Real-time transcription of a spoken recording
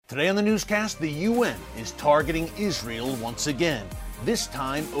Today on the newscast, the UN is targeting Israel once again, this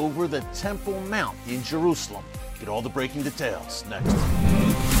time over the Temple Mount in Jerusalem. Get all the breaking details next.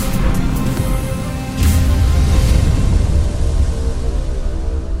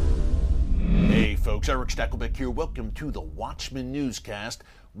 Hey folks, Eric Stackelbeck here. Welcome to the Watchman newscast.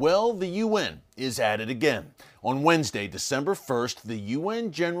 Well, the UN is at it again. On Wednesday, December 1st, the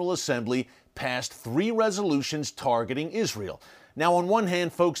UN General Assembly passed 3 resolutions targeting Israel. Now, on one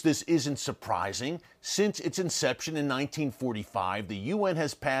hand, folks, this isn't surprising. Since its inception in 1945, the UN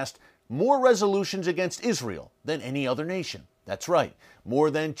has passed more resolutions against Israel than any other nation. That's right,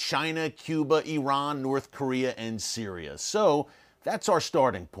 more than China, Cuba, Iran, North Korea, and Syria. So that's our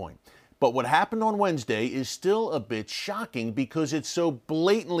starting point. But what happened on Wednesday is still a bit shocking because it so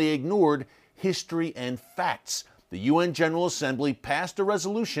blatantly ignored history and facts. The UN General Assembly passed a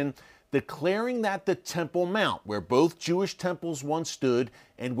resolution declaring that the Temple Mount, where both Jewish temples once stood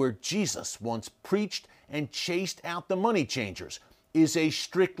and where Jesus once preached and chased out the money changers, is a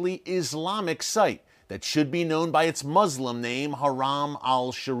strictly Islamic site that should be known by its Muslim name, Haram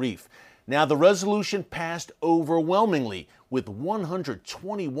al-Sharif. Now, the resolution passed overwhelmingly, with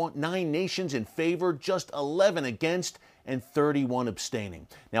 129 nations in favor, just 11 against, and 31 abstaining.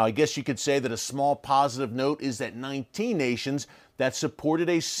 Now, I guess you could say that a small positive note is that 19 nations that supported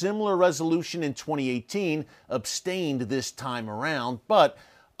a similar resolution in 2018 abstained this time around, but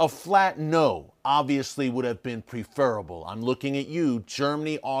a flat no obviously would have been preferable. I'm looking at you,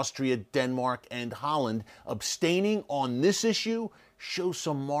 Germany, Austria, Denmark, and Holland. Abstaining on this issue shows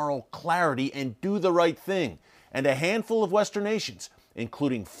some moral clarity and do the right thing. And a handful of Western nations,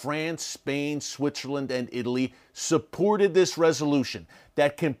 including France, Spain, Switzerland, and Italy, supported this resolution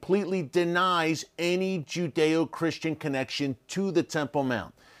that completely denies any Judeo-Christian connection to the Temple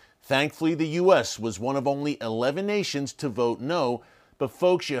Mount. Thankfully, the U.S. was one of only 11 nations to vote no, but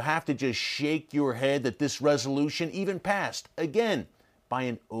folks, you have to just shake your head that this resolution even passed, again, by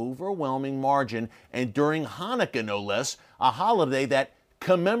an overwhelming margin, and during Hanukkah, no less, a holiday that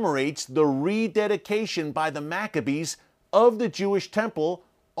commemorates the rededication by the Maccabees of the Jewish temple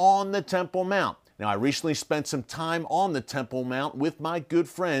on the Temple Mount. Now, I recently spent some time on the Temple Mount with my good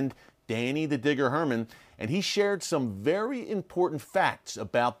friend, Danny the Digger Herman, and he shared some very important facts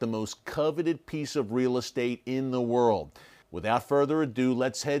about the most coveted piece of real estate in the world. Without further ado,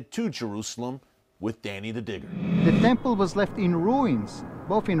 let's head to Jerusalem with Danny the Digger. The temple was left in ruins,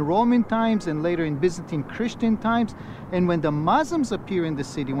 both in Roman times and later in Byzantine Christian times. And when the Muslims appear in the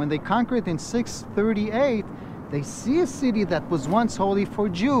city, when they conquer it in 638, they see a city that was once holy for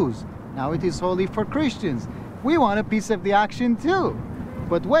Jews. Now it is holy for Christians. We want a piece of the action too.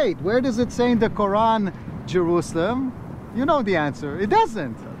 But wait, where does it say in the Quran, Jerusalem? You know the answer. It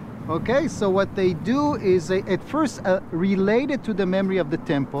doesn't. Okay, so what they do is they at first relate it to the memory of the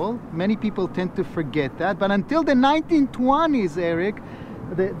temple. Many people tend to forget that. But until the 1920s, Eric,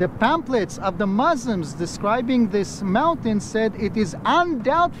 the pamphlets of the Muslims describing this mountain said it is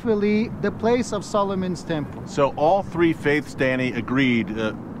undoubtedly the place of Solomon's temple. So all 3 faiths, Danny, agreed,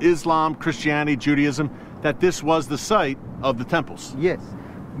 Islam, Christianity, Judaism, that this was the site of the temples. Yes,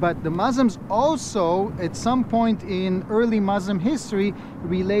 but the Muslims also, at some point in early Muslim history,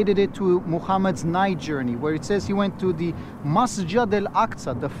 related it to Muhammad's night journey, where it says he went to the Masjid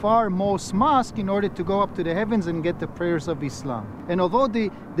al-Aqsa, the farmost mosque, in order to go up to the heavens and get the prayers of Islam. And although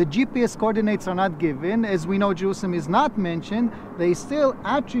the GPS coordinates are not given, as we know Jerusalem is not mentioned, they still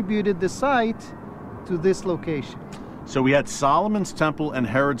attributed the site to this location. So we had Solomon's temple and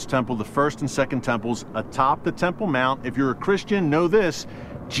Herod's temple, the first and second temples, atop the Temple Mount. If you're a Christian, know this.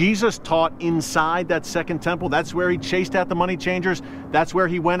 Jesus taught inside that second temple. That's where he chased out the money changers. That's where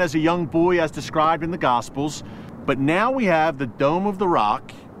he went as a young boy, as described in the Gospels. But now we have the Dome of the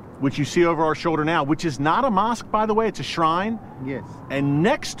Rock, which you see over our shoulder now, which is not a mosque, by the way. It's a shrine. Yes. And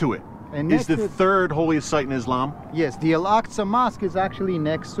next to it is the third holiest site in Islam. Yes, the Al-Aqsa Mosque is actually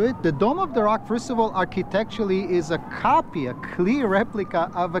next to it. The Dome of the Rock, first of all, architecturally is a copy, a clear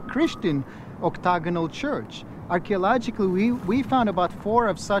replica of a Christian octagonal church. Archaeologically, we found about 4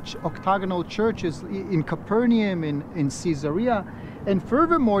 of such octagonal churches in Capernaum, in Caesarea. And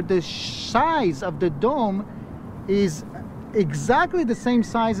furthermore, the size of the dome is exactly the same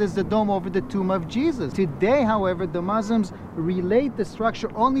size as the dome over the tomb of Jesus. Today, however, the Muslims relate the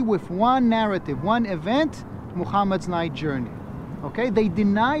structure only with one narrative, one event, Muhammad's night journey. Okay, they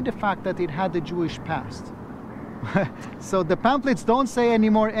deny the fact that it had the Jewish past. So the pamphlets don't say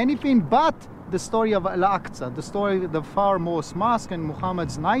anymore anything but the story of Al-Aqsa, the story of the farmost mosque and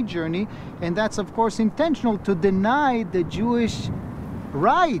Muhammad's night journey, and that's of course intentional to deny the Jewish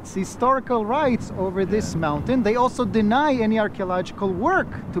rights, historical rights over this mountain. They also deny any archaeological work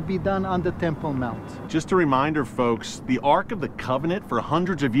to be done on the Temple Mount. Just a reminder, folks, the Ark of the Covenant for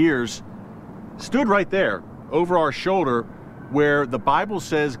hundreds of years stood right there over our shoulder, where the Bible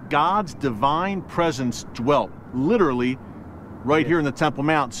says God's divine presence dwelt, literally right here in the Temple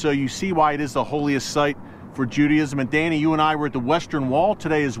Mount. So you see why it is the holiest site for Judaism. And Danny, you and I were at the Western Wall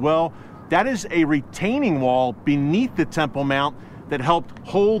today as well. That is a retaining wall beneath the Temple Mount that helped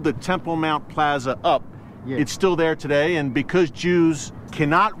hold the Temple Mount Plaza up. Yes. It's still there today, and because Jews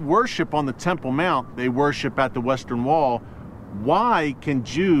cannot worship on the Temple Mount, they worship at the Western Wall. Why can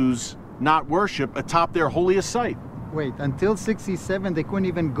Jews not worship atop their holiest site? Wait, until 67, they couldn't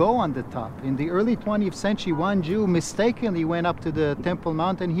even go on the top. In the early 20th century, one Jew mistakenly went up to the Temple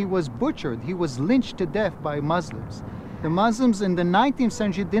Mount and he was butchered. He was lynched to death by Muslims. The Muslims in the 19th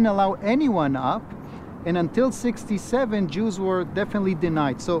century didn't allow anyone up, and until 67, Jews were definitely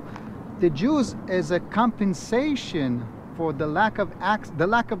denied. So the Jews, as a compensation for the lack of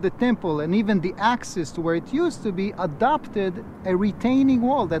the temple and even the access to where it used to be, adopted a retaining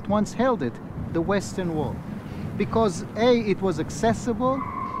wall that once held it, the Western Wall. Because A, it was accessible,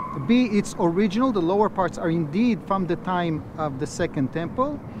 B, it's original, the lower parts are indeed from the time of the Second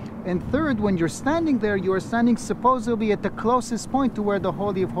Temple, and third, when you're standing there, you are standing supposedly at the closest point to where the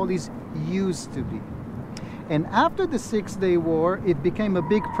Holy of Holies used to be. And after the Six-Day War, it became a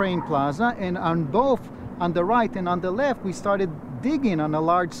big praying plaza, and on both, on the right and on the left, we started digging on a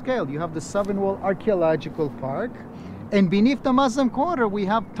large scale. You have the Southern Wall Archaeological Park, and beneath the Muslim Quarter, we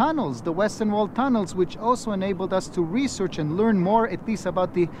have tunnels, the Western Wall tunnels, which also enabled us to research and learn more, at least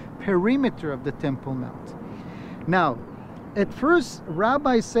about the perimeter of the Temple Mount. Now, at first,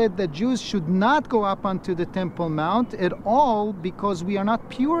 rabbis said that Jews should not go up onto the Temple Mount at all because we are not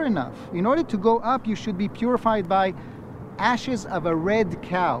pure enough. In order to go up, you should be purified by ashes of a red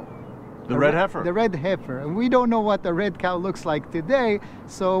cow. The red heifer. The red heifer. And we don't know what a red cow looks like today,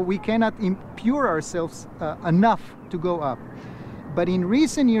 so we cannot impure ourselves enough to go up. But in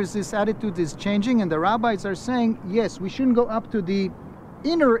recent years, this attitude is changing, and the rabbis are saying, yes, we shouldn't go up to the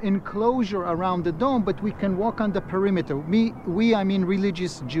inner enclosure around the dome, but we can walk on the perimeter. I mean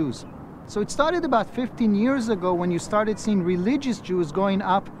religious Jews. So it started about 15 years ago when you started seeing religious Jews going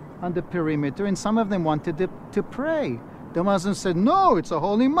up on the perimeter, and some of them wanted to pray. The Muslims said, no, it's a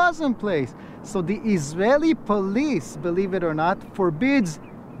holy Muslim place. So the Israeli police, believe it or not, forbids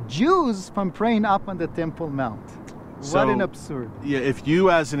Jews from praying up on the Temple Mount. What an absurd. Yeah, if you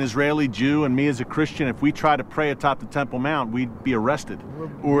as an Israeli Jew and me as a Christian, if we try to pray atop the Temple Mount, we'd be arrested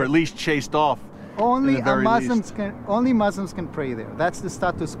or at least chased off. Only Muslims can pray there. That's the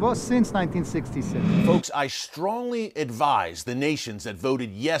status quo since 1967. Folks, I strongly advise the nations that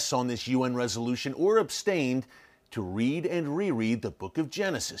voted yes on this UN resolution or abstained to read and reread the book of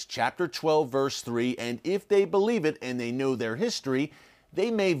Genesis, chapter 12, verse 3, and if they believe it and they know their history, they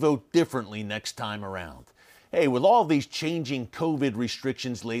may vote differently next time around. Hey, with all these changing COVID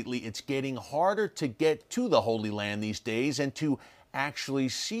restrictions lately, it's getting harder to get to the Holy Land these days and to actually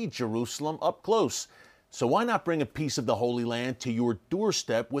see Jerusalem up close. So why not bring a piece of the Holy Land to your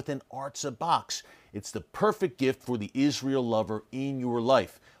doorstep with an Artza box? It's the perfect gift for the Israel lover in your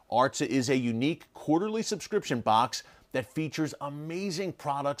life. Artza is a unique quarterly subscription box that features amazing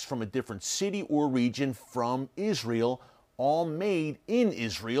products from a different city or region from Israel, all made in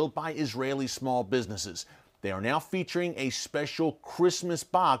Israel by Israeli small businesses. They are now featuring a special Christmas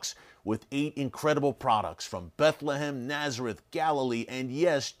box with 8 incredible products from Bethlehem, Nazareth, Galilee, and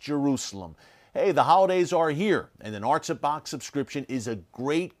yes, Jerusalem. Hey, the holidays are here, and an Artza box subscription is a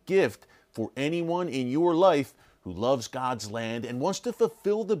great gift for anyone in your life who loves God's land and wants to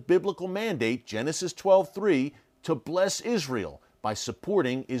fulfill the biblical mandate, Genesis 12:3, to bless Israel by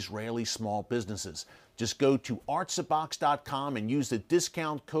supporting Israeli small businesses. Just go to artzabox.com and use the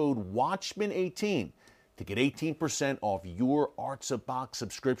discount code WATCHMAN18 to get 18% off your Artza box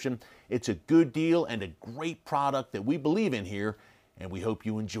subscription. It's a good deal and a great product that we believe in here, and we hope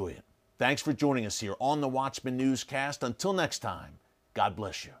you enjoy it. Thanks for joining us here on the Watchman Newscast. Until next time, God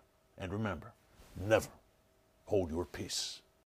bless you. And remember, never hold your peace.